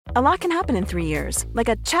A lot can happen in 3 years, like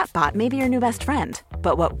a chatbot may be your new best friend.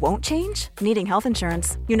 But what won't change? Needing health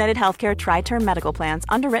insurance. United Healthcare Tri-Term Medical Plans,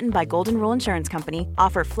 underwritten by Golden Rule Insurance Company,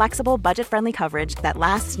 offer flexible, budget-friendly coverage that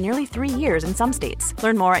lasts nearly 3 years in some states.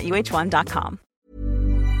 Learn more at uh1.com.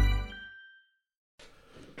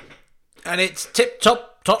 And it's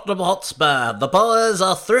tip-top Tottenham Hotspur. The boys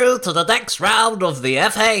are through to the next round of the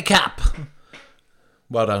FA Cup.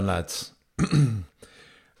 Well done, lads.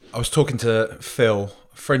 I was talking to Phil,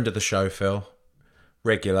 friend of the show, Phil,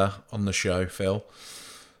 regular on the show, Phil,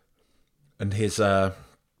 and his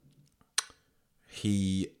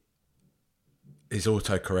he is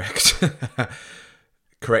autocorrect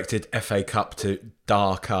corrected FA Cup to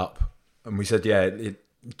Dar Cup, and we said, yeah, it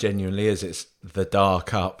genuinely is. It's the Dar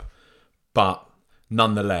Cup, but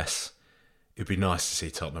nonetheless, it'd be nice to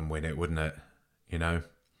see Tottenham win it, wouldn't it? You know,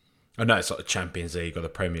 I know it's not the Champions League or the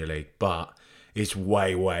Premier League, but it's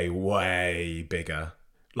way, way, way bigger.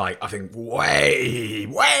 Like, I think way,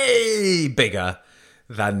 way bigger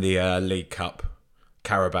than the League Cup,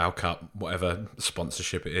 Carabao Cup, whatever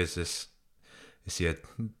sponsorship it is. This your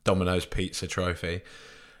Domino's Pizza trophy.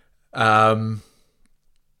 Miles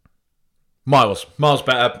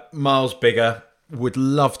better, miles bigger. Would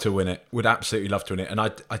love to win it. Would absolutely love to win it. And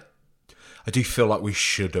I do feel like we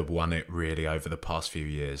should have won it really over the past few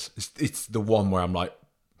years. It's the one where I'm like,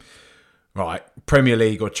 right, Premier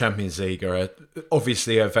League or Champions League are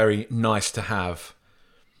obviously a very nice to have.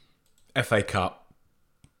 FA Cup,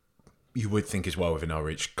 you would think is well within our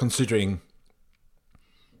reach, considering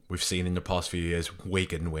we've seen in the past few years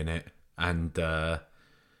Wigan win it, and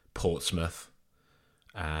Portsmouth,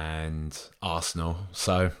 and Arsenal.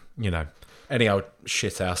 So, you know, any old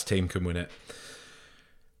shithouse team can win it.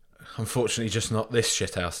 Unfortunately, just not this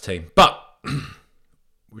shithouse team. But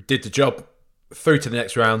we did the job, through to the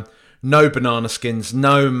next round. No banana skins,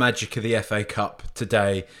 no magic of the FA Cup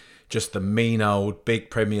today. Just the mean old big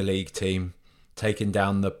Premier League team taking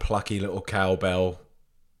down the plucky little cowbell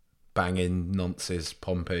banging nonces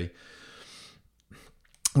Pompey.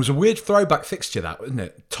 It was a weird throwback fixture, that, wasn't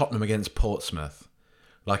it? Tottenham against Portsmouth.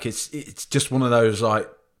 Like, it's just one of those like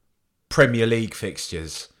Premier League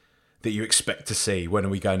fixtures that you expect to see. When are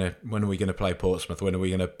we going to play Portsmouth? When are we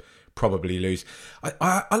going to probably lose?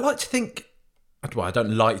 I like to think. Well, I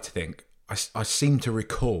don't like to think. I seem to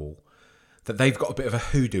recall that they've got a bit of a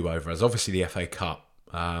hoodoo over us. Obviously, the FA Cup.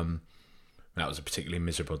 That was a particularly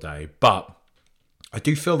miserable day. But I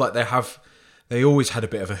do feel like they always had a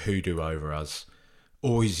bit of a hoodoo over us.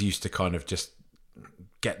 Always used to kind of just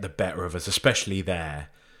get the better of us, especially there.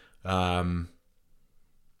 I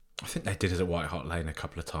think they did it at White Hart Lane a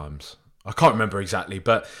couple of times. I can't remember exactly,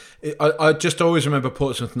 but I just always remember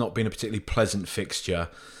Portsmouth not being a particularly pleasant fixture.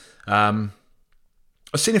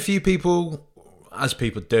 I've seen a few people, as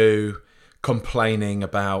people do, complaining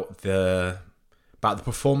about the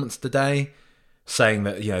performance today, saying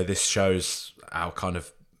that, you know, this shows how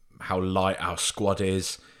light our squad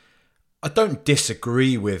is. I don't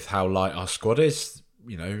disagree with how light our squad is,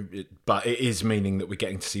 you know, but it is meaning that we're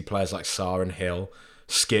getting to see players like Sarr and Hill,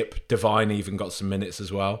 Skip, Devine even got some minutes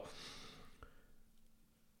as well.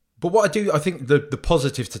 But what I think the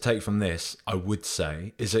positive to take from this, I would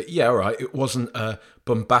say, is that, yeah, all right, it wasn't a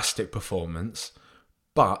bombastic performance,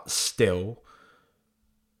 but still,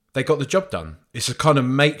 they got the job done. It's a kind of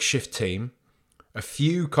makeshift team. A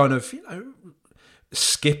few kind of, you know,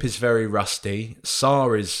 Skip is very rusty.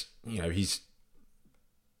 Sarr is, you know, he's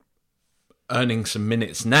earning some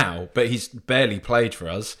minutes now, but he's barely played for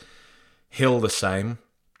us. Hill the same.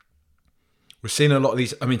 We're seeing a lot of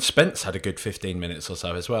these. I mean, Spence had a good 15 minutes or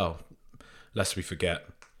so as well, lest we forget.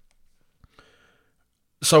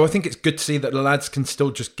 So I think it's good to see that the lads can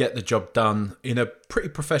still just get the job done in a pretty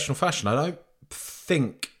professional fashion. I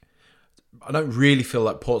don't really feel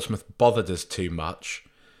like Portsmouth bothered us too much.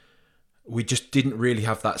 We just didn't really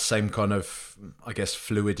have that same kind of, I guess,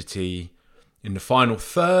 fluidity in the final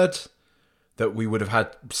third that we would have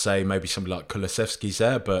had, say, maybe somebody like Kulusevski's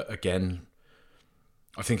there. But again,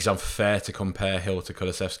 I think it's unfair to compare Hill to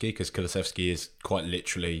Kulusevski, because Kulusevski is quite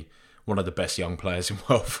literally one of the best young players in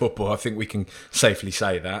world football. I think we can safely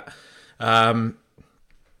say that. But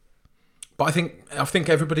I think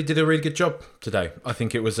everybody did a really good job today. I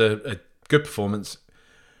think it was a good performance.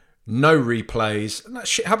 No replays. And that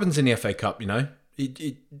shit happens in the FA Cup, you know.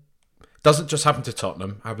 It doesn't just happen to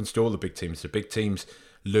Tottenham. It happens to all the big teams. The big teams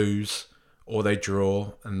lose or they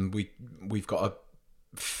draw, and we've got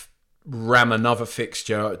to ram another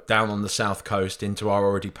fixture down on the south coast into our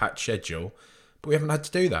already packed schedule. But we haven't had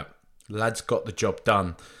to do that. Lads got the job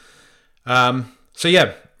done. So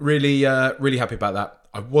yeah, really happy about that.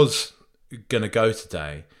 I was going to go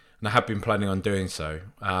today, and I have been planning on doing so.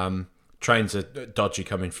 Trains are dodgy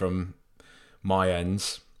coming from my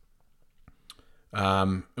ends,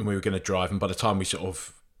 and we were going to drive, and by the time we sort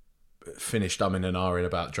of finished umming and ahhing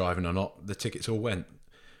about driving or not, the tickets all went.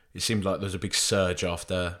 It seemed like there was a big surge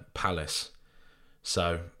after Palace.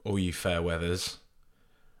 So, all you fair weathers,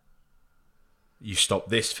 you stopped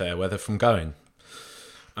this fair weather from going.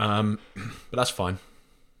 But that's fine.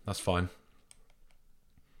 That's fine.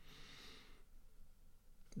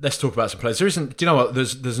 Let's talk about some players. There isn't. Do you know what?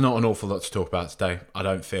 There's not an awful lot to talk about today. I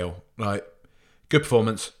don't feel like good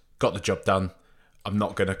performance. Got the job done. I'm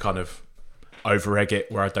not going to kind of over-egg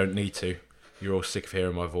it where I don't need to. You're all sick of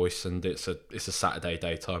hearing my voice, and it's a Saturday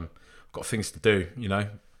daytime. I've got things to do. You know.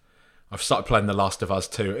 I've started playing The Last of Us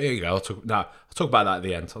 2. Here you go. I'll talk about that at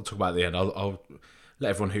the end. I'll let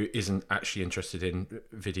everyone who isn't actually interested in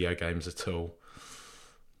video games at all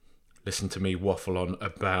listen to me waffle on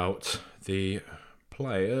about the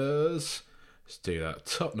players. Let's do that.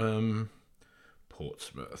 Tottenham,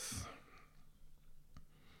 Portsmouth.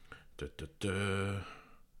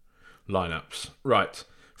 Lineups. Right.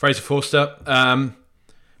 Fraser Forster.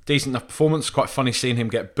 Decent enough performance. Quite funny seeing him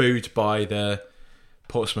get booed by the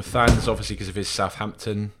Portsmouth fans, obviously because of his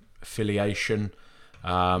Southampton affiliation.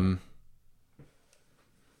 I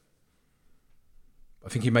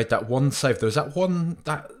think he made that one save. There was that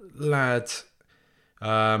lad.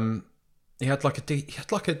 He had like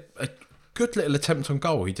a good little attempt on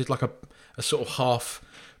goal. He did like a sort of half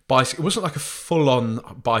bicycle. It wasn't like a full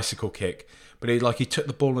on bicycle kick, but he took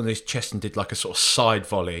the ball on his chest and did like a sort of side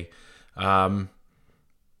volley. That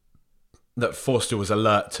Forster was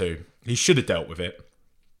alert to. He should have dealt with it,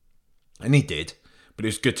 and he did. But it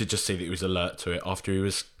was good to just see that he was alert to it after he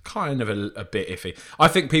was kind of a bit iffy. I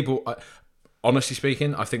think people, honestly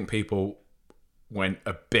speaking, went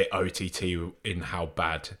a bit OTT in how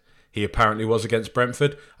bad he apparently was against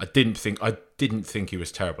Brentford. I didn't think he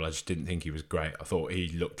was terrible. I just didn't think he was great. I thought he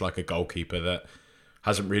looked like a goalkeeper that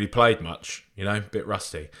hasn't really played much, a bit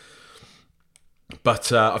rusty.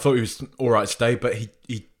 But I thought he was all right today, but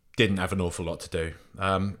he didn't have an awful lot to do.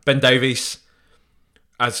 Ben Davies,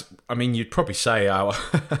 you'd probably say our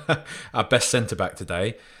best centre-back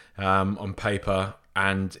today on paper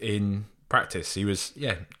and in practice. He was,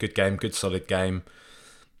 good game, good solid game.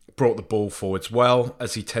 Brought the ball forwards well,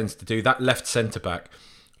 as he tends to do. That left centre-back,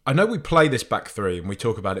 I know we play this back three and we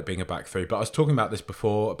talk about it being a back three, but I was talking about this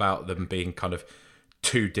before, about them being kind of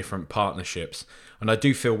two different partnerships. And I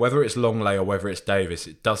do feel, whether it's Longley or whether it's Davis,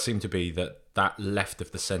 it does seem to be that left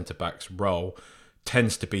of the centre-back's role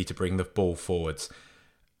tends to be to bring the ball forwards.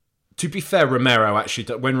 To be fair, Romero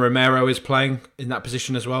actually, when Romero is playing in that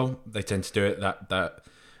position as well, they tend to do it that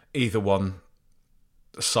either one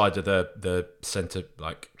side of the centre,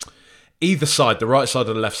 like either side, the right side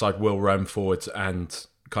or the left side, will roam forwards and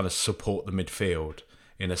kind of support the midfield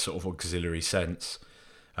in a sort of auxiliary sense.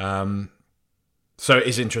 So it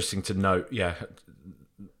is interesting to note,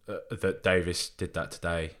 that Davis did that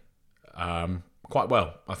today quite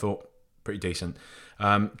well. I thought pretty decent.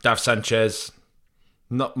 Dav Sanchez,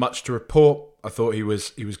 not much to report. I thought he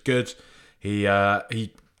was good. He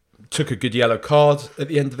took a good yellow card at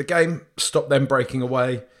the end of the game, stopped them breaking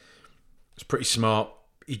away. It's pretty smart.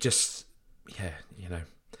 He just,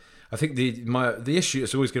 I think the issue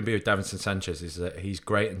that's always going to be with Davinson Sanchez is that he's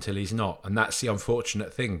great until he's not, and that's the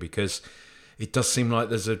unfortunate thing, because it does seem like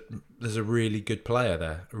there's a really good player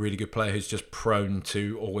there, a really good player who's just prone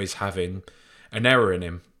to always having an error in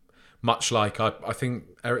him. Much like I think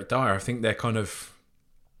Eric Dyer. I think they're kind of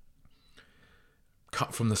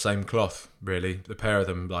cut from the same cloth, really. The pair of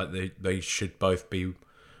them, like they should both be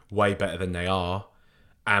way better than they are,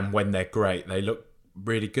 and when they're great, they look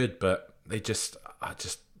really good. But I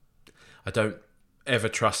don't ever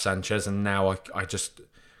trust Sanchez, and now I just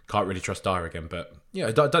can't really trust Dyer again. But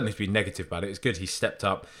I don't need to be negative about it. It's good he's stepped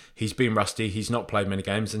up. He's been rusty. He's not played many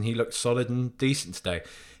games, and he looked solid and decent today.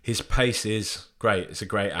 His pace is great. It's a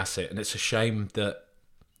great asset, and it's a shame that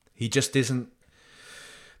he just isn't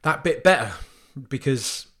that bit better,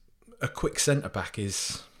 because a quick centre-back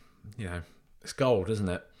is, it's gold, isn't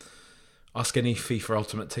it? Ask any FIFA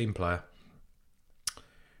Ultimate Team player.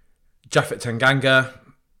 Japhet Tanganga,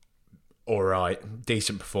 all right,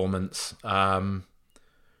 decent performance.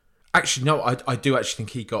 Actually, no, I do actually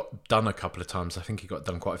think he got done a couple of times. I think he got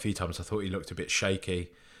done quite a few times. I thought he looked a bit shaky.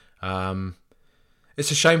 It's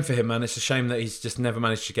a shame for him, man. It's a shame that he's just never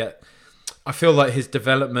managed to get... I feel like his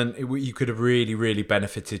development, you could have really, really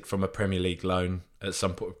benefited from a Premier League loan at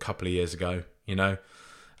some point a couple of years ago,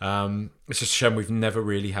 It's just a shame we've never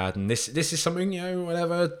really had. And this is something,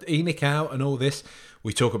 whenever ENIC out and all this,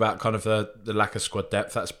 we talk about kind of the lack of squad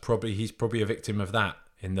depth. He's probably a victim of that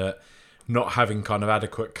in that not having kind of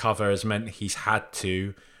adequate cover has meant he's had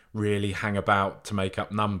to really hang about to make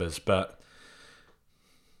up numbers. But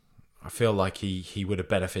I feel like he would have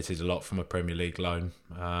benefited a lot from a Premier League loan.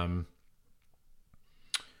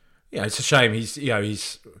 It's a shame.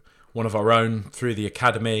 He's one of our own through the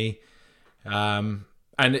academy, I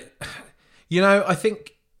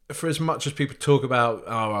think for as much as people talk about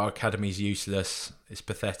our academy's useless, it's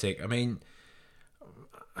pathetic. I mean,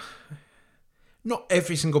 not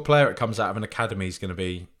every single player that comes out of an academy is going to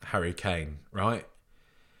be Harry Kane, right?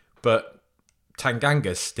 But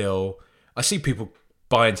Tanganga's still. I see people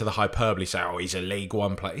buy into the hyperbole, say, "Oh, he's a League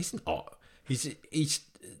One player." He's not. He's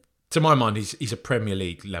to my mind, he's a Premier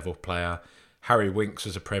League level player. Harry Winks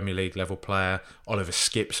was a Premier League level player. Oliver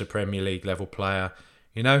Skipp's a Premier League level player.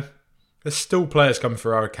 There's still players coming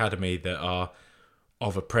through our academy that are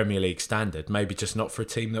of a Premier League standard, maybe just not for a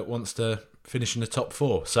team that wants to finish in the top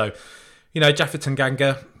four. So, Japhet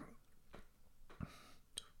Tanganga,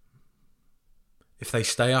 if they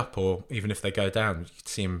stay up or even if they go down, you could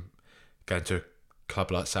see him going to a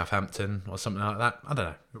club like Southampton or something like that. I don't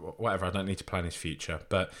know. Whatever, I don't need to plan his future.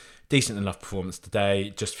 But decent enough performance today.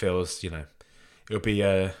 It just feels, it'll be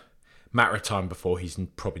a matter of time before he's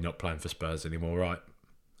probably not playing for Spurs anymore, right?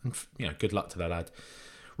 And, good luck to that lad.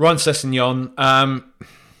 Ryan Sessegnon, I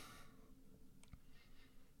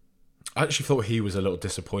actually thought he was a little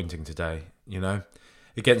disappointing today,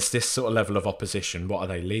 against this sort of level of opposition. What are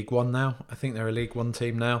they, League One now? I think they're a League One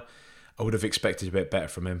team now. I would have expected a bit better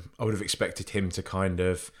from him. I would have expected him to kind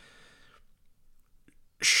of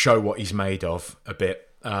show what he's made of a bit.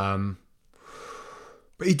 But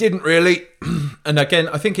he didn't really. And again,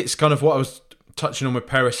 I think it's kind of what I was touching on with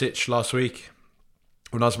Perisic last week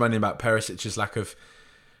when I was moaning about Perisic's lack of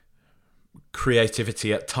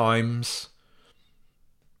creativity at times.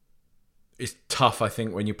 It's tough, I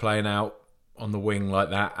think, when you're playing out on the wing like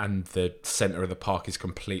that and the centre of the park is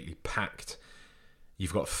completely packed.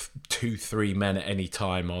 You've got 2-3 men at any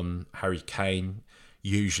time on Harry Kane.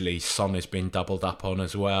 Usually Son has been doubled up on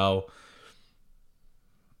as well.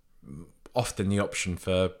 Often the option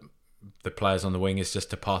for the players on the wing is just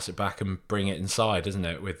to pass it back and bring it inside, isn't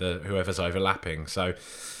it, with whoever's overlapping. So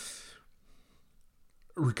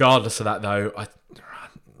regardless of that, though, I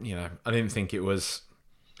don't think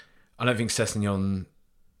Sessegnon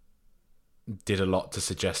did a lot to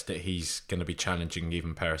suggest that he's going to be challenging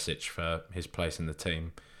even Perisic for his place in the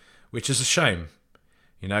team, which is a shame,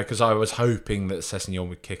 because I was hoping that Sessegnon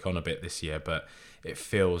would kick on a bit this year, but it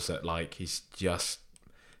feels that like he's just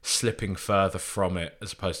slipping further from it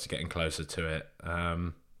as opposed to getting closer to it.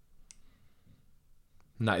 And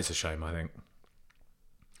that is a shame, I think.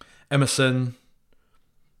 Emerson,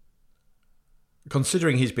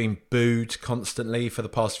 considering he's been booed constantly for the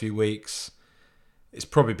past few weeks, it's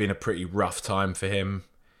probably been a pretty rough time for him.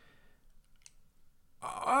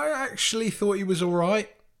 I actually thought he was all right.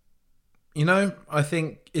 I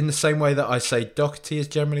think in the same way that I say Doherty is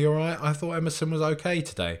generally all right, I thought Emerson was okay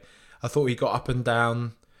today. I thought he got up and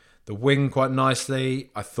down the wing quite nicely.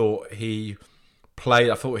 I thought he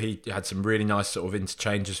had some really nice sort of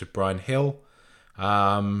interchanges with Brian Hill.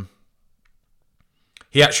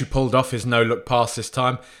 He actually pulled off his no-look pass this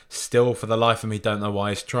time. Still, for the life of me, don't know why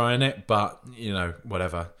he's trying it. But,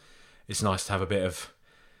 whatever. It's nice to have a bit of,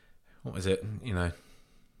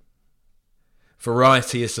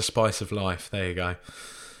 variety is the spice of life. There you go.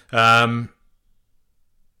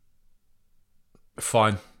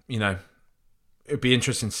 Fine. It'd be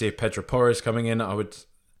interesting to see if Pedro Porro is coming in. I would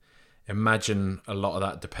imagine a lot of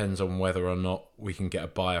that depends on whether or not we can get a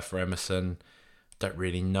buyer for Emerson. Don't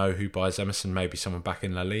really know who buys Emerson. Maybe someone back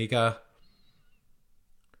in La Liga.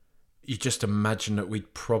 You just imagine that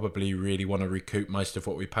we'd probably really want to recoup most of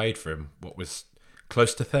what we paid for him. What was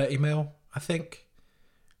close to 30 mil, I think,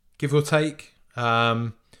 give or take.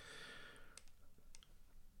 I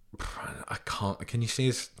can't. Can you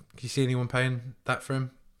see anyone paying that for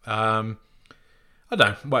him? I don't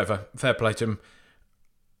know. Whatever. Fair play to him.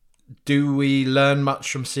 Do we learn much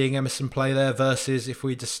from seeing Emerson play there versus if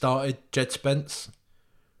we just started Jed Spence?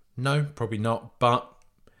 No, probably not. But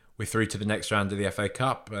we're through to the next round of the FA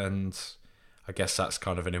Cup, and I guess that's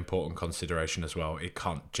kind of an important consideration as well. It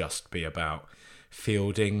can't just be about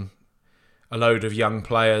fielding a load of young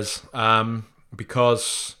players,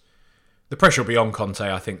 because the pressure will be on Conte,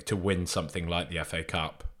 I think, to win something like the FA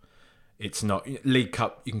Cup. It's not League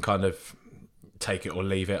Cup. You can kind of take it or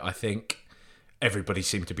leave it. I think everybody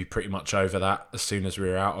seemed to be pretty much over that as soon as we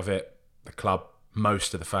were out of it. The club,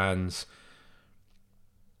 most of the fans.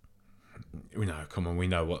 We know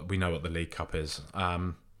what the League Cup is.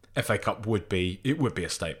 FA Cup would be a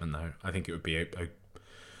statement, though. I think it would be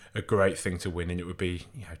a great thing to win, and it would be,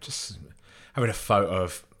 just having a photo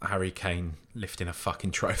of Harry Kane lifting a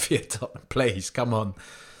fucking trophy at Tottenham. Please, come on.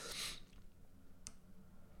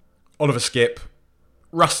 Oliver Skipp,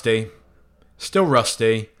 rusty, still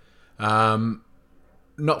rusty,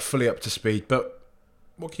 not fully up to speed, but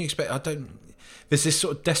what can you expect? There's this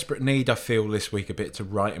sort of desperate need, I feel, this week a bit to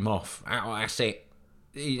write him off. Oh, that's it.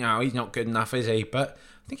 He's not good enough, is he? But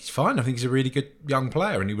I think he's fine. I think he's a really good young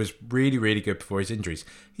player, and he was really, really good before his injuries.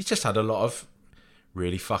 He's just had a lot of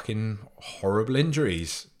really fucking horrible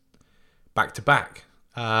injuries back to back.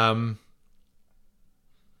 I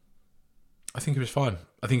think he was fine.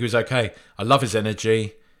 I think he was okay. I love his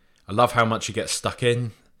energy. I love how much he gets stuck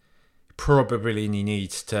in. Probably he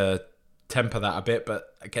needs to temper that a bit,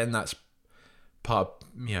 but again, that's part of,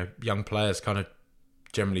 young players kind of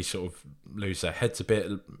generally sort of lose their heads a bit,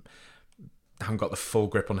 haven't got the full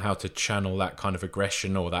grip on how to channel that kind of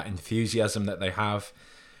aggression or that enthusiasm that they have,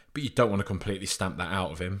 but you don't want to completely stamp that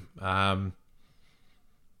out of him.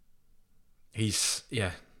 He's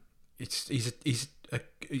a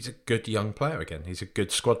good young player again. He's a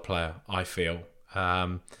good squad player, I feel.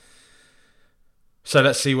 So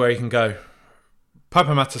let's see where he can go. Pape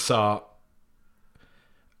Matar Sarr,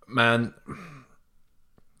 man,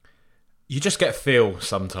 you just get a feel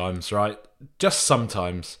sometimes, right? Just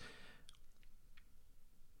sometimes.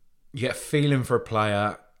 You get a feeling for a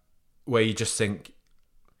player where you just think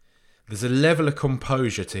there's a level of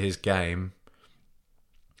composure to his game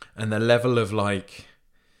and the level of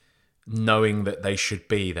knowing that they should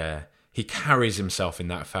be there. He carries himself in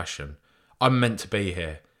that fashion. I'm meant to be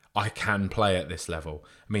here. I can play at this level.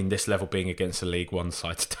 I mean, this level being against a League One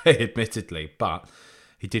side today, admittedly, but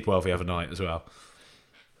he did well the other night as well.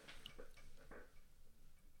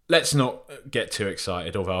 Let's not get too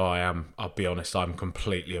excited, although I'll be honest, I'm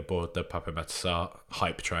completely aboard the Pape Matar Sarr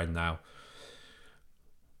hype train now.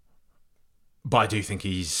 But I do think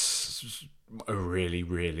he's a really,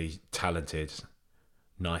 really talented,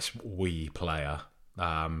 nice wee player.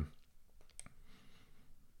 It's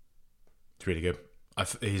really good.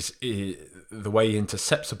 The way he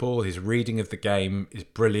intercepts the ball, his reading of the game is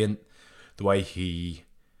brilliant. The way he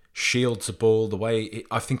shields the ball,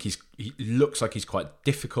 I think he looks like he's quite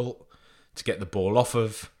difficult to get the ball off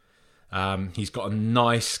of. He's got a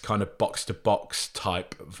nice kind of box-to-box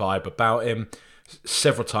type vibe about him.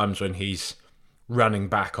 Several times when he's running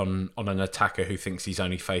back on an attacker who thinks he's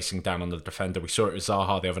only facing down on the defender. We saw it with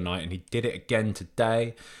Zaha the other night, and he did it again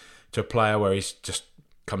today to a player where he's just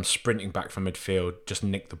comes sprinting back from midfield, just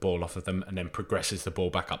nick the ball off of them, and then progresses the ball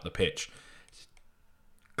back up the pitch. It's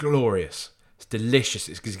glorious. It's delicious.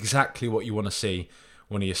 It's exactly what you want to see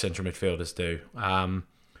one of your central midfielders do.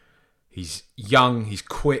 He's young, he's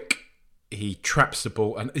quick, he traps the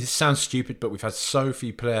ball, and it sounds stupid, but we've had so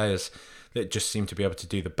few players that just seem to be able to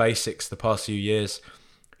do the basics the past few years.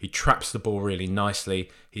 He traps the ball really nicely.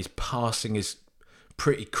 His passing is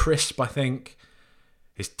pretty crisp, I think.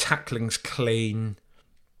 His tackling's clean.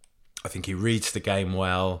 I think he reads the game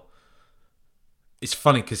well. It's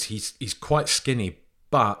funny because he's quite skinny,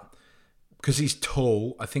 but because he's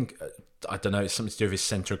tall, I think, I don't know, it's something to do with his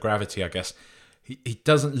centre of gravity, I guess. He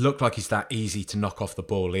doesn't look like he's that easy to knock off the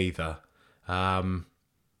ball either. I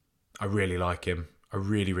really like him. I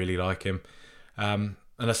really, really like him. And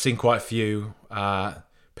I've seen quite a few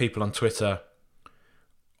people on Twitter.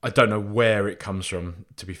 I don't know where it comes from,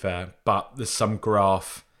 to be fair, but there's some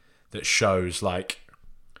graph that shows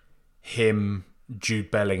him, Jude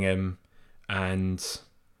Bellingham, and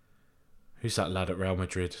who's that lad at Real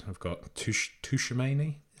Madrid? I've got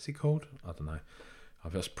Tchouaméni, is he called? I don't know.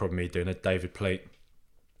 That's probably me doing a David Pleat.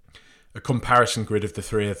 A comparison grid of the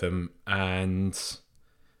three of them, and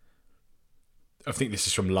I think this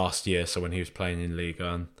is from last year, so when he was playing in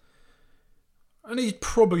Liga. And you'd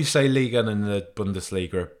probably say Liga and the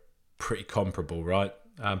Bundesliga are pretty comparable, right?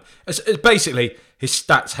 It's basically, his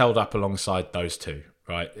stats held up alongside those two,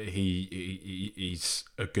 right? He's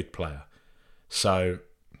a good player. So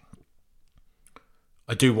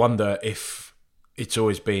I do wonder if it's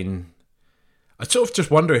always been... I sort of just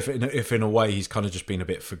wonder if in a way he's kind of just been a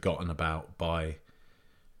bit forgotten about by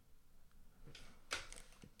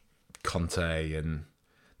Conte and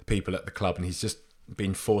the people at the club, and he's just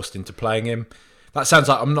been forced into playing him. That sounds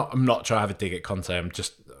like I'm not trying to have a dig at Conte.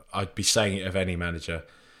 I'd be saying it of any manager.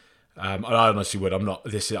 And I honestly would. I'm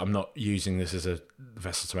not using this as a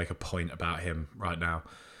vessel to make a point about him right now.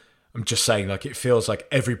 I'm just saying, it feels like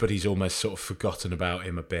everybody's almost sort of forgotten about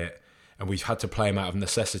him a bit, and we've had to play him out of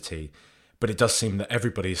necessity. But it does seem that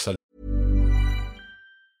everybody is so...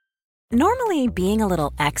 Normally, being a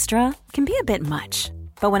little extra can be a bit much.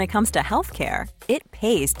 But when it comes to healthcare, it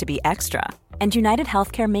pays to be extra. And United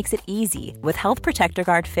Healthcare makes it easy with Health Protector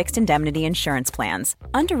Guard fixed indemnity insurance plans.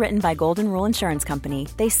 Underwritten by Golden Rule Insurance Company,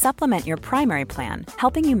 they supplement your primary plan,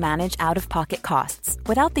 helping you manage out-of-pocket costs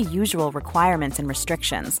without the usual requirements and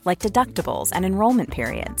restrictions like deductibles and enrollment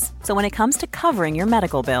periods. So when it comes to covering your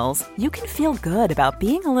medical bills, you can feel good about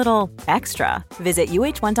being a little extra. Visit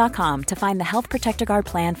uh1.com to find the Health Protector Guard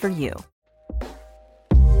plan for you.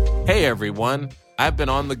 Hey everyone, I've been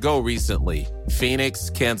on the go recently.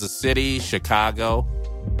 Phoenix, Kansas City, Chicago.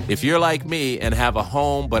 If you're like me and have a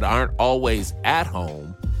home but aren't always at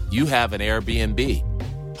home, you have an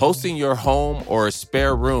Airbnb. Hosting your home or a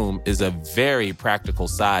spare room is a very practical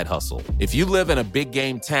side hustle. If you live in a big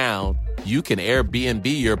game town, you can Airbnb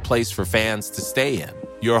your place for fans to stay in.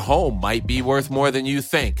 Your home might be worth more than you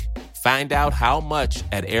think. Find out how much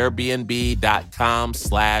at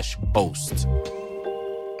airbnb.com/host.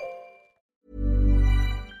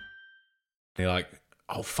 You're like,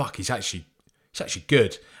 oh fuck, he's actually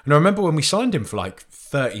good. And I remember when we signed him for like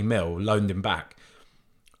 30 mil, loaned him back,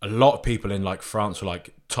 a lot of people in like France were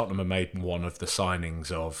like, Tottenham have made one of the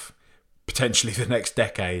signings of potentially the next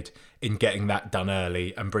decade in getting that done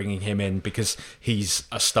early and bringing him in because he's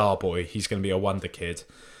a star boy. He's going to be a wonder kid.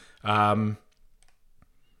 And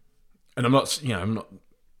I'm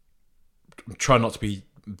trying not to be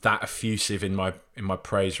that effusive in my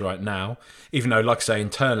praise right now, even though, like I say,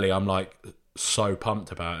 internally I'm like so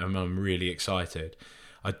pumped about him. I'm really excited.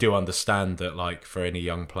 I do understand that, like, for any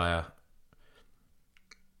young player,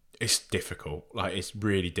 it's difficult. Like, it's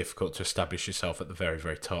really difficult to establish yourself at the very,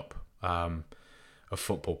 very top of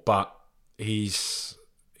football. But it's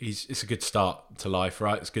a good start to life,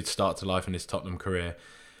 right? It's a good start to life in his Tottenham career,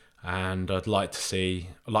 and I'd like to see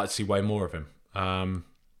way more of him.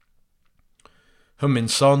 Heung-min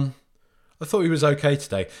Son, I thought he was okay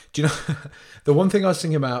today. Do you know the one thing I was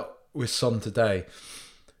thinking about with Son today?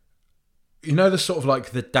 You know, the sort of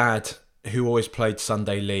like the dad who always played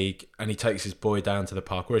Sunday League and he takes his boy down to the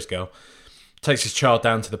park, or his girl, takes his child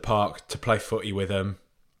down to the park to play footy with him,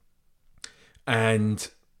 and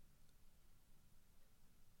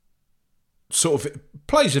sort of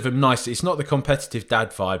plays with him nicely. It's not the competitive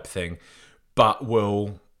dad vibe thing, but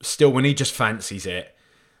will still, when he just fancies it,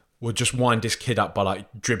 will just wind his kid up by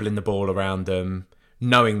like dribbling the ball around them,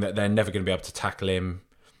 knowing that they're never going to be able to tackle him.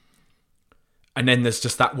 And then there's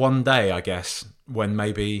just that one day, I guess, when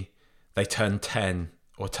maybe they turn 10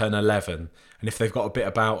 or turn 11, and if they've got a bit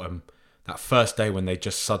about them, that first day when they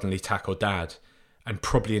just suddenly tackle dad, and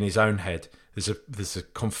probably in his own head, there's a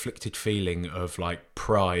conflicted feeling of like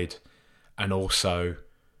pride and also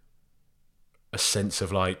a sense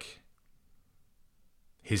of like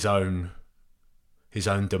his own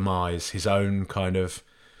demise, his own kind of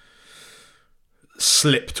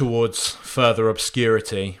slip towards further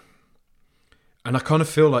obscurity. And I kind of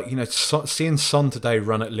feel like, you know, seeing Son today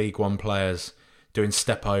run at League One players, doing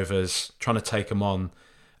step-overs, trying to take them on,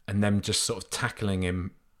 and them just sort of tackling him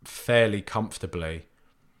fairly comfortably,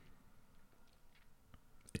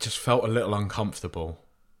 it just felt a little uncomfortable.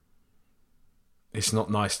 It's not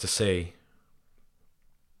nice to see.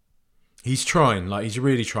 He's trying, like he's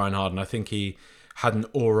really trying hard, and I think he had an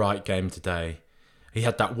alright game today. He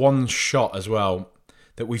had that one shot as well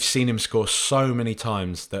that we've seen him score so many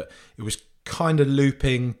times that it was kind of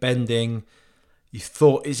looping, bending. You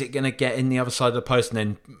thought, is it going to get in the other side of the post? And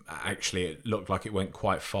then actually it looked like it went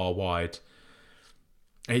quite far wide.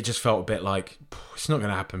 And it just felt a bit like it's not going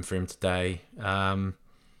to happen for him today. He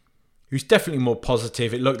was definitely more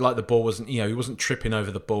positive. It looked like the ball wasn't, he wasn't tripping over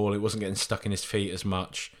the ball. It wasn't getting stuck in his feet as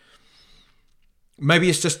much. Maybe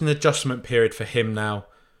it's just an adjustment period for him now.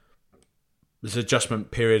 There's an adjustment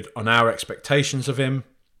period on our expectations of him,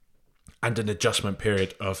 and an adjustment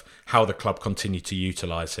period of how the club continue to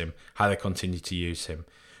utilise him, how they continue to use him.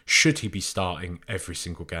 Should he be starting every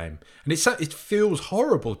single game? And it feels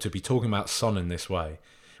horrible to be talking about Son in this way,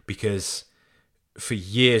 because for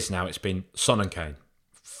years now it's been Son and Kane.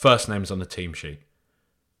 First names on the team sheet.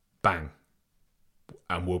 Bang.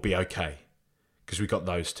 And we'll be okay, because we got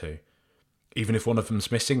those two. Even if one of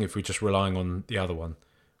them's missing, if we're just relying on the other one,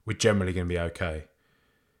 we're generally going to be okay.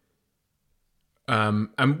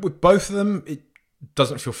 And with both of them, it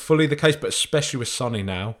doesn't feel fully the case, but especially with Sonny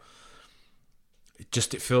now, it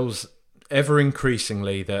feels ever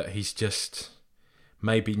increasingly that he's just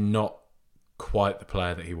maybe not quite the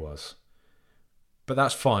player that he was. But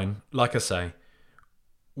that's fine. Like I say,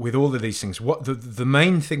 with all of these things, what the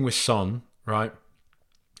main thing with Son, right?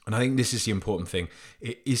 And I think this is the important thing.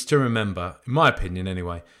 It is to remember, in my opinion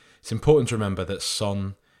anyway, it's important to remember that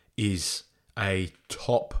Son is a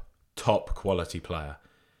top quality player.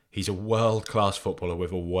 He's a world-class footballer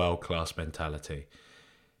with a world-class mentality.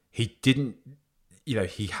 He didn't,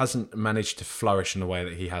 he hasn't managed to flourish in the way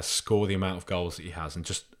that he has, score the amount of goals that he has, and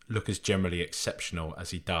just look as generally exceptional as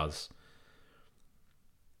he does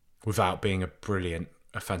without being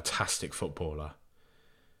a fantastic footballer.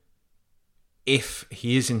 If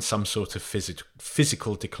he is in some sort of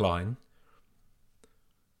physical decline,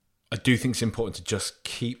 I do think it's important to just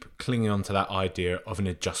keep clinging on to that idea of an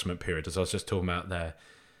adjustment period, as I was just talking about there,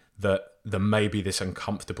 that there may be this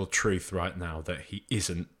uncomfortable truth right now that he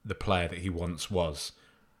isn't the player that he once was.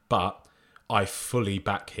 But I fully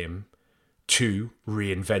back him to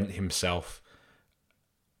reinvent himself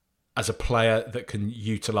as a player that can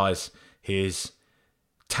utilise his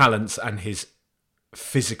talents and his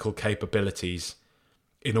physical capabilities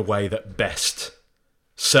in a way that best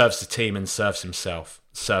serves the team and serves himself,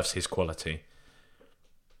 serves his quality.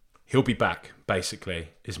 He'll be back, basically,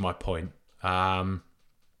 is my point. Because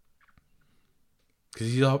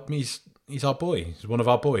he's our boy. He's one of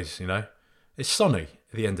our boys, It's Sonny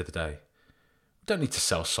at the end of the day. We don't need to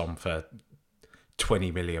sell Son for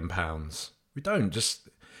 £20 million. We don't.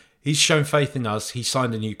 He's shown faith in us. He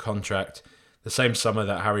signed a new contract the same summer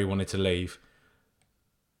that Harry wanted to leave.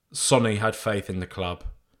 Sonny had faith in the club.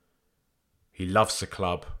 He loves the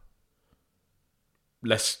club.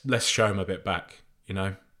 Let's show him a bit back,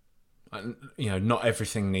 And, not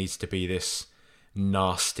everything needs to be this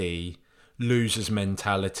nasty loser's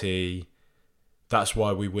mentality. That's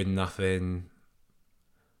why we win nothing.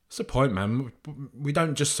 What's the point, man? We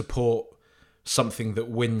don't just support something that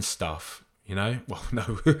wins stuff, Well,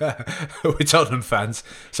 no, we're Tottenham fans,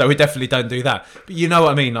 so we definitely don't do that. But you know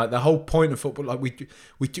what I mean? Like, the whole point of football, like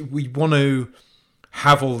we want to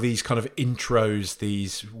have all these kind of intros,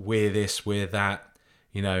 these we're this, we're that,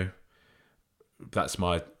 That's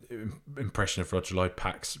my impression of Roger Lloyd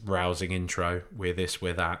Pack's rousing intro. We're this,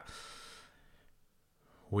 we're that.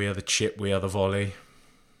 We are the chip, we are the volley.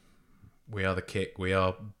 We are the kick, we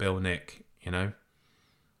are Bill Nick,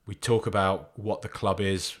 We talk about what the club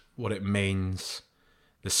is, what it means,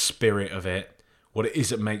 the spirit of it, what it is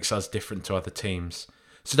that makes us different to other teams.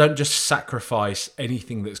 So don't just sacrifice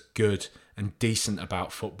anything that's good and decent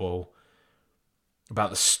about football,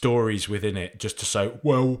 about the stories within it, just to say,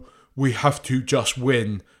 well, we have to just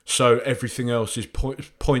win, so everything else is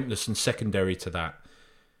pointless and secondary to that.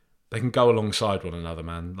 They can go alongside one another,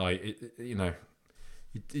 man. Like,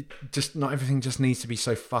 just not everything just needs to be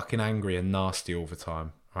so fucking angry and nasty all the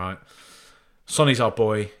time, right? Sonny's our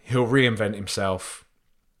boy. He'll reinvent himself.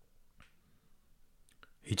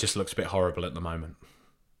 He just looks a bit horrible at the moment.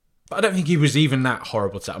 But I don't think he was even that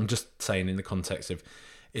horrible. I'm just saying in the context of,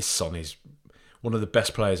 it's Sonny's one of the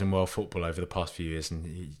best players in world football over the past few years, and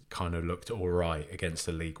he kind of looked all right against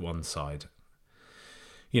the League One side.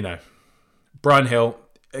 Bryan Gil,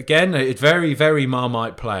 again, a very, very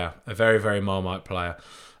Marmite player. A very, very Marmite player.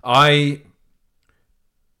 My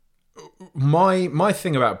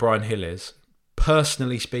thing about Bryan Gil is,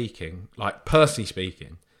 personally speaking, I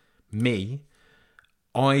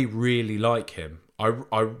really like him.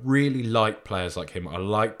 I really like players like him. I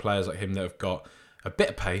like players like him that have got a bit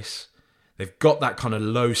of pace. They've got that kind of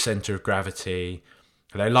low centre of gravity.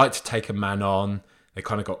 They like to take a man on. They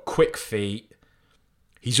kind of got quick feet.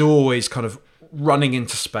 He's always kind of running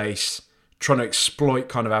into space, trying to exploit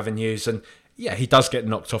kind of avenues. And yeah, he does get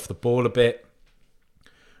knocked off the ball a bit,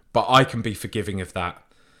 but I can be forgiving of that.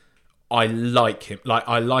 I like him.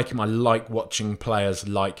 I like watching players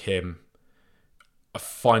like him. I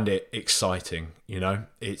find it exciting,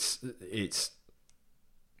 It's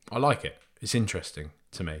I like it. It's interesting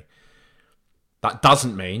to me. That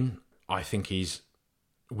doesn't mean I think he's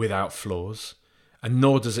without flaws, and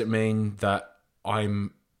nor does it mean that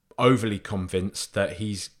I'm overly convinced that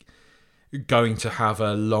he's going to have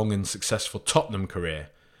a long and successful Tottenham career,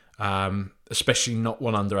 especially not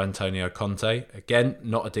one under Antonio Conte. Again,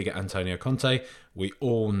 not a dig at Antonio Conte. We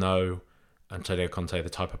all know Antonio Conte, the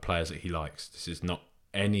type of players that he likes. This is not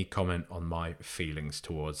any comment on my feelings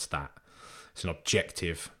towards that. It's an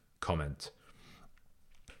objective comment.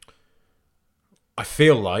 I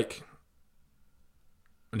feel like,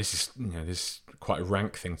 and this is quite a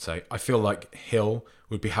rank thing to say, I feel like Gil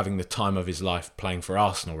would be having the time of his life playing for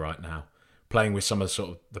Arsenal right now, playing with some of the sort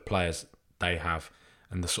of the players they have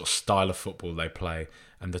and the sort of style of football they play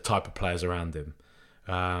and the type of players around him.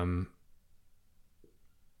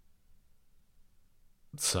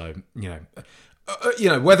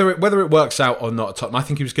 Whether it works out or not at Tottenham, I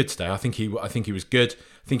think he was good today. I think he was good.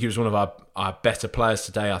 I think he was one of our better players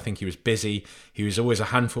today. I think he was busy. He was always a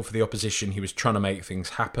handful for the opposition. He was trying to make things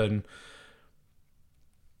happen.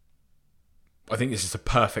 I think this is the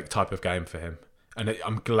perfect type of game for him. And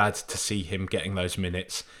I'm glad to see him getting those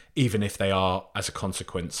minutes, even if they are as a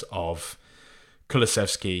consequence of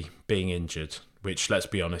Kulusevski being injured, which, let's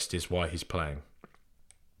be honest, is why he's playing.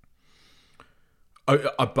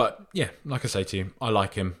 But yeah, like I say to you, I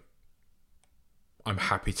like him. I'm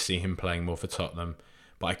happy to see him playing more for Tottenham,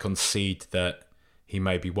 but I concede that he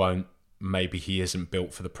maybe won't. Maybe he isn't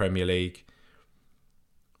built for the Premier League.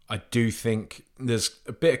 I do think there's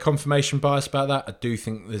a bit of confirmation bias about that. I do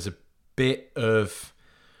think there's a bit of,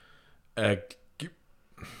 I'll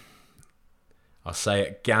say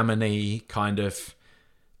it, gammony kind of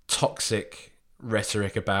toxic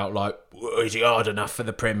rhetoric about like, is he hard enough for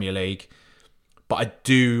the Premier League? But I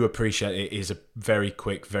do appreciate it is a very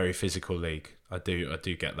quick, very physical league. I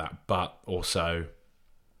do get that. But also,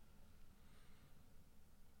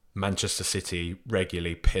 Manchester City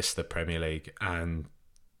regularly piss the Premier League, and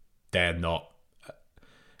they're not. I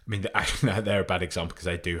mean, they're a bad example because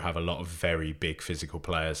they do have a lot of very big physical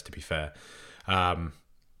players, to be fair.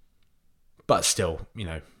 But still, you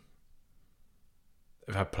know,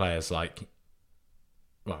 they've had players like,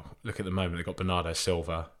 well, look at the moment, they've got Bernardo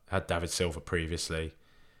Silva, had David Silva previously.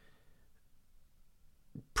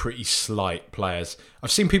 Pretty slight players.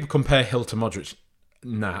 I've seen people compare Hill to Modric.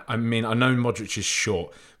 Nah, I mean, I know Modric is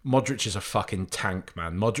short. Modric is a fucking tank,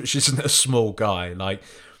 man. Modric isn't a small guy. Like,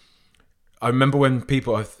 I remember when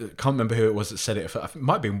people, I can't remember who it was that said it, it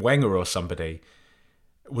might have been Wenger or somebody,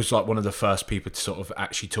 was like one of the first people to sort of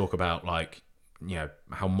actually talk about, like, you know,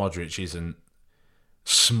 how Modric isn't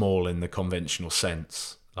small in the conventional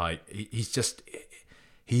sense. Like, he's just,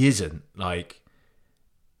 he isn't. Like,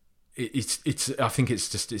 it's. I think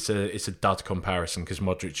it's a dud comparison because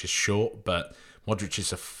Modric is short, but Modric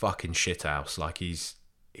is a fucking shithouse. Like, he's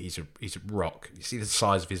a rock. You see the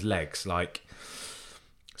size of his legs, like,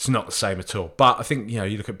 it's not the same at all. But I think, you know,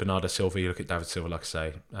 you look at Bernardo Silva, you look at David Silva, like I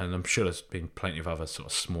say, and I'm sure there's been plenty of other sort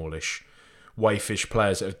of smallish, waifish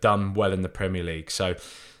players that have done well in the Premier League. So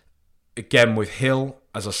again, with Hill,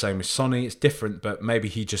 as I was saying with Sonny, it's different, but maybe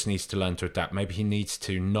he just needs to learn to adapt. Maybe he needs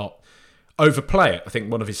to not overplay it. I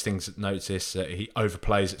think one of his things that notice that he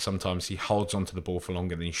overplays it sometimes. He holds onto the ball for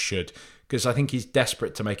longer than he should, because I think he's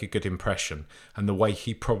desperate to make a good impression, and the way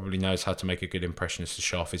he probably knows how to make a good impression is to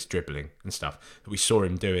show off his dribbling and stuff that we saw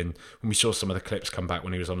him doing when we saw some of the clips come back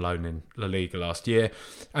when he was on loan in La Liga last year,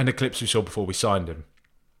 and the clips we saw before we signed him.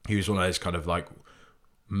 He was one of those kind of like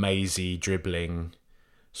mazy dribbling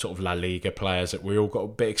sort of La Liga players that we all got a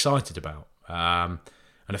bit excited about.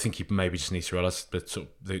 And I think he maybe just needs to realise that sort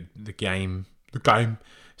of the game is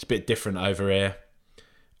a bit different over here,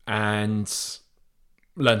 and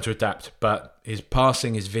learn to adapt. But his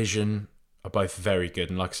passing, his vision are both very good,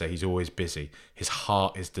 and like I say, he's always busy. His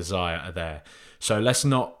heart, his desire are there. So let's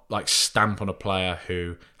not like stamp on a player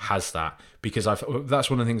who has that, because that's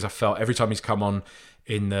one of the things I felt every time he's come on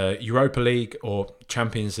in the Europa League or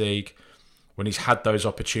Champions League, when he's had those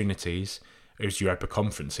opportunities. It was Europa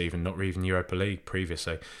Conference even, not even Europa League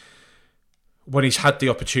previously. When he's had the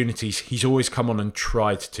opportunities, he's always come on and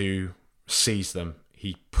tried to seize them.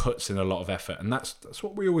 He puts in a lot of effort, and that's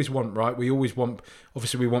what we always want, right? We always want,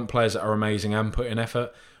 obviously we want players that are amazing and put in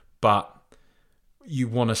effort, but you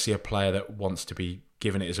want to see a player that wants to be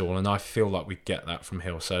giving it his all, and I feel like we get that from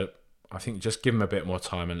Hill. So I think just give him a bit more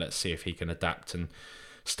time and let's see if he can adapt and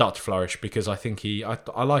start to flourish, because I think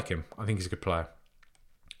I like him. I think he's a good player.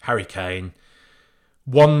 Harry Kane.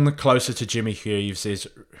 One closer to Jimmy Greaves is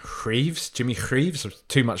Jimmy Greaves?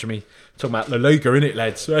 Too much of me talking about La Liga, innit,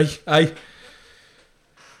 lads? Hey?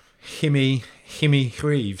 Himmy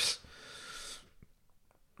Greaves.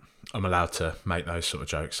 I'm allowed to make those sort of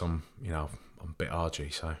jokes. I'm a bit argy,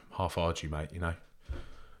 so half argy, mate. You know,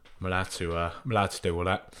 I'm allowed to do all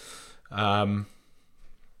that.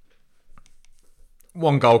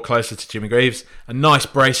 One goal closer to Jimmy Greaves. A nice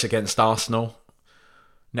brace against Arsenal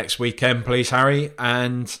next weekend, please, Harry.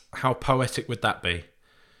 And how poetic would that be?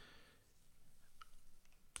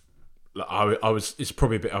 I was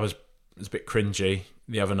a bit cringy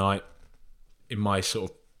the other night in my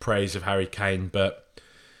sort of praise of Harry Kane, but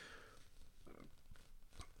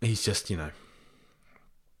he's just,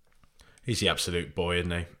 he's the absolute boy,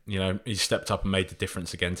 isn't he? He stepped up and made the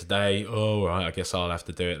difference again today. Oh, right, I guess I'll have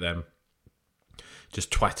to do it then. Just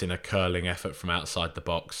twatting a curling effort from outside the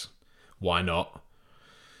box. Why not?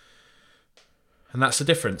 And that's the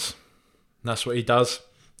difference. That's what he does.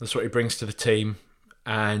 That's what he brings to the team.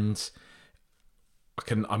 And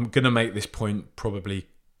I'm going to make this point probably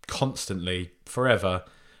constantly, forever.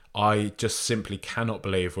 I just simply cannot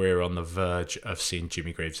believe we're on the verge of seeing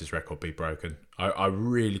Jimmy Greaves' record be broken. I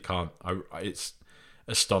really can't. It's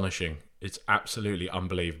astonishing. It's absolutely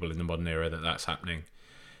unbelievable in the modern era that that's happening,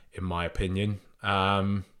 in my opinion.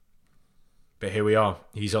 But here we are.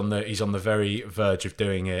 He's on the very verge of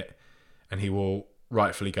doing it, and he will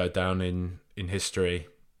rightfully go down in history.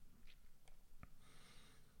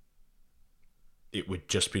 It would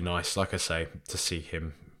just be nice, like I say, to see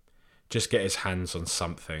him just get his hands on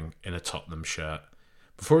something in a Tottenham shirt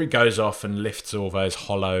before he goes off and lifts all those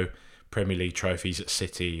hollow Premier League trophies at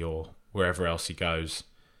City or wherever else he goes.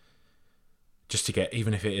 Just to get,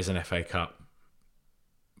 even if it is an FA Cup,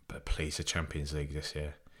 but please, the Champions League this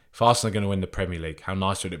year. If Arsenal are going to win the Premier League, how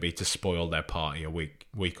nice would it be to spoil their party a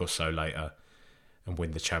week or so later and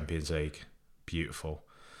win the Champions League? Beautiful.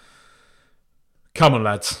 Come on,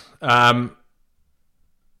 lads.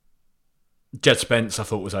 Jed Spence, I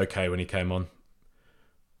thought was okay when he came on.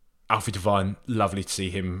 Alfie Devine, lovely to see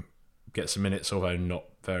him get some minutes, although not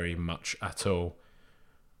very much at all.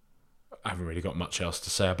 I haven't really got much else to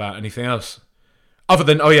say about anything else. Other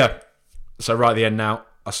than, so right at the end now,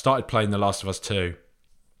 I started playing The Last of Us 2.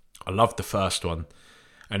 I loved the first one.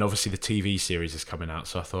 And obviously the TV series is coming out,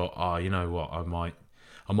 so I thought, you know what, I might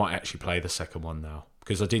actually play the second one now.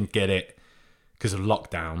 Because I didn't get it because of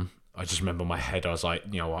lockdown. I just remember in my head, I was like,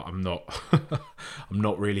 you know what, I'm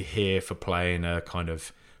not really here for playing a kind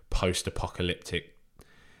of post-apocalyptic,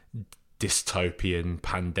 dystopian,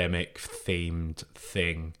 pandemic-themed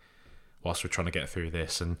thing whilst we're trying to get through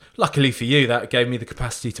this. And luckily for you, that gave me the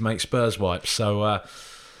capacity to make Spurs wipes. So,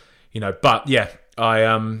 but yeah,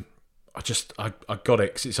 I got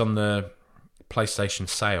it because it's on the PlayStation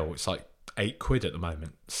sale. It's like £8 at the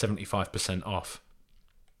moment, 75% off.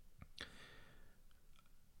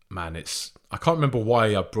 Man, I can't remember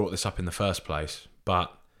why I brought this up in the first place,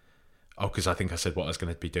 but because I think I said what I was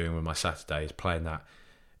going to be doing with my Saturdays, playing that.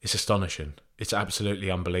 It's astonishing. It's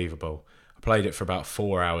absolutely unbelievable. I played it for about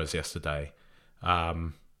 4 hours yesterday,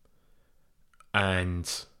 and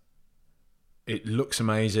it looks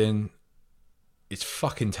amazing. It's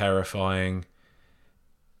fucking terrifying.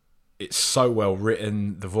 It's so well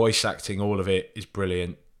written. The voice acting, all of it is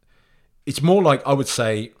brilliant. It's more like, I would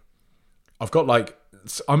say, I've got like,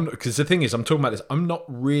 because the thing is, I'm talking about this, I'm not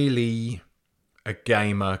really a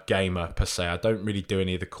gamer per se. I don't really do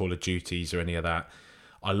any of the Call of Duties or any of that.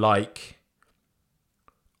 I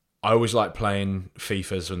always like playing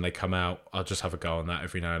FIFAs when they come out. I'll just have a go on that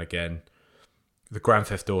every now and again. The Grand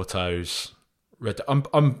Theft Autos. I'm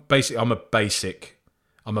a basic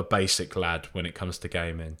lad when it comes to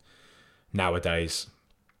gaming nowadays.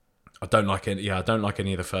 I don't like any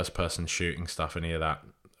of the first person shooting stuff, any of that,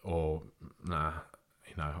 or nah.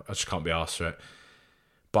 I just can't be arsed for it.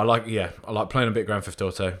 But I like playing a bit of Grand Theft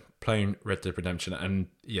Auto, playing Red Dead Redemption, and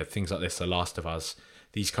things like this, The Last of Us,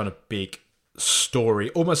 these kind of big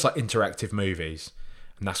story, almost like interactive movies,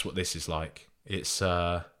 and that's what this is like. It's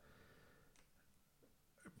there's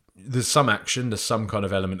some action, there's some kind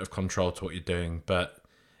of element of control to what you're doing, but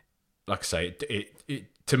like I say, it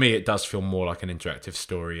to me it does feel more like an interactive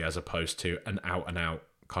story as opposed to an out and out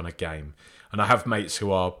kind of game. And I have mates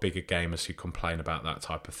who are bigger gamers who complain about that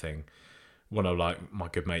type of thing. One of my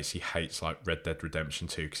good mates, he hates like Red Dead Redemption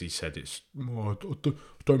 2 because he said it's I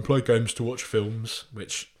don't play games to watch films,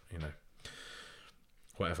 which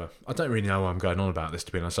whatever. I don't really know why I'm going on about this,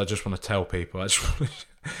 to be honest. I just want to tell people. I just want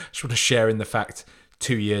to share in the fact.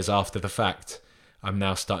 2 years after the fact, I'm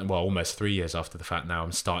now starting. Well, almost 3 years after the fact now,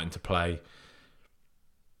 I'm starting to play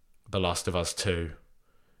The Last of Us 2.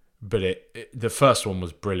 But the first one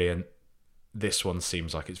was brilliant. This one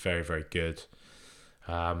seems like it's very, very good.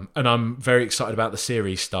 And I'm very excited about the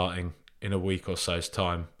series starting in a week or so's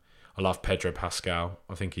time. I love Pedro Pascal.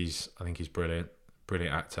 I think he's brilliant.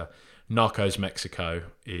 Brilliant actor. Narcos Mexico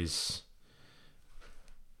is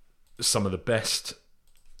some of the best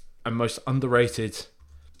and most underrated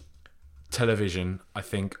television I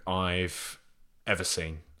think I've ever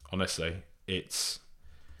seen. Honestly, it's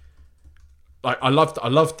like I loved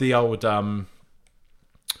the old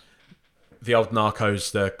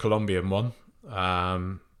Narcos, the Colombian one.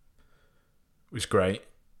 Was great,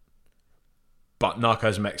 but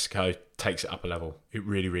Narcos Mexico takes it up a level. It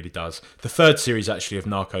really, really does. The third series actually of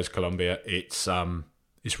Narcos Colombia, it's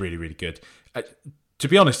really, really good. To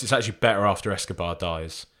be honest, it's actually better after Escobar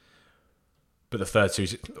dies. But the third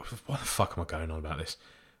series, what the fuck am I going on about this?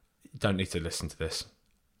 You don't need to listen to this.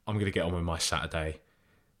 I'm going to get on with my Saturday.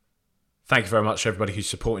 Thank you very much, everybody who's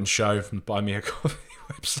supporting the show from the Buy Me a Coffee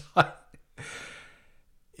website.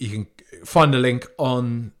 You can find the link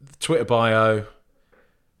on the Twitter bio.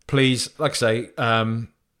 Please, like I say, now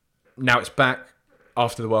it's back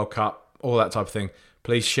after the World Cup, all that type of thing.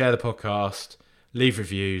 Please share the podcast, leave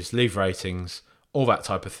reviews, leave ratings, all that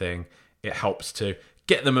type of thing. It helps to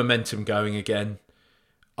get the momentum going again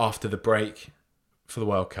after the break for the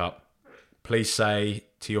World Cup. please say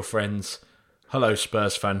to your friends, hello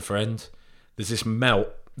Spurs fan friend. There's this Melt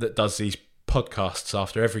that does these podcasts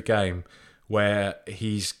after every game where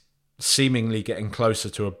he's seemingly getting closer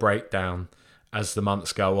to a breakdown as the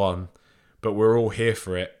months go on, but we're all here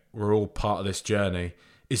for it. We're all part of this journey.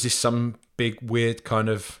 Is this some big weird kind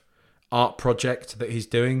of art project that he's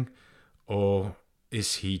doing, or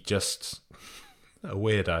is he just a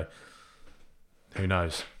weirdo? Who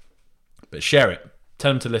knows? But share it.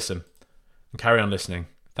 Tell them to listen and carry on listening.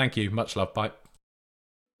 Thank you. Much love. Bye.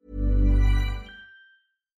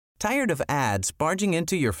 Tired of ads barging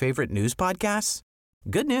into your favorite news podcasts?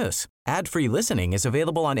 Good news. Ad-free listening is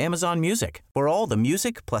available on Amazon Music for all the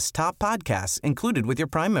music plus top podcasts included with your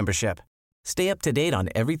Prime membership. Stay up to date on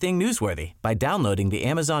everything newsworthy by downloading the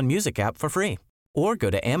Amazon Music app for free or go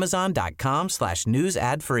to amazon.com/news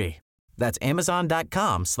ad free. That's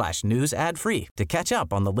amazon.com/news ad free to catch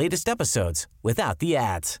up on the latest episodes without the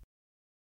ads.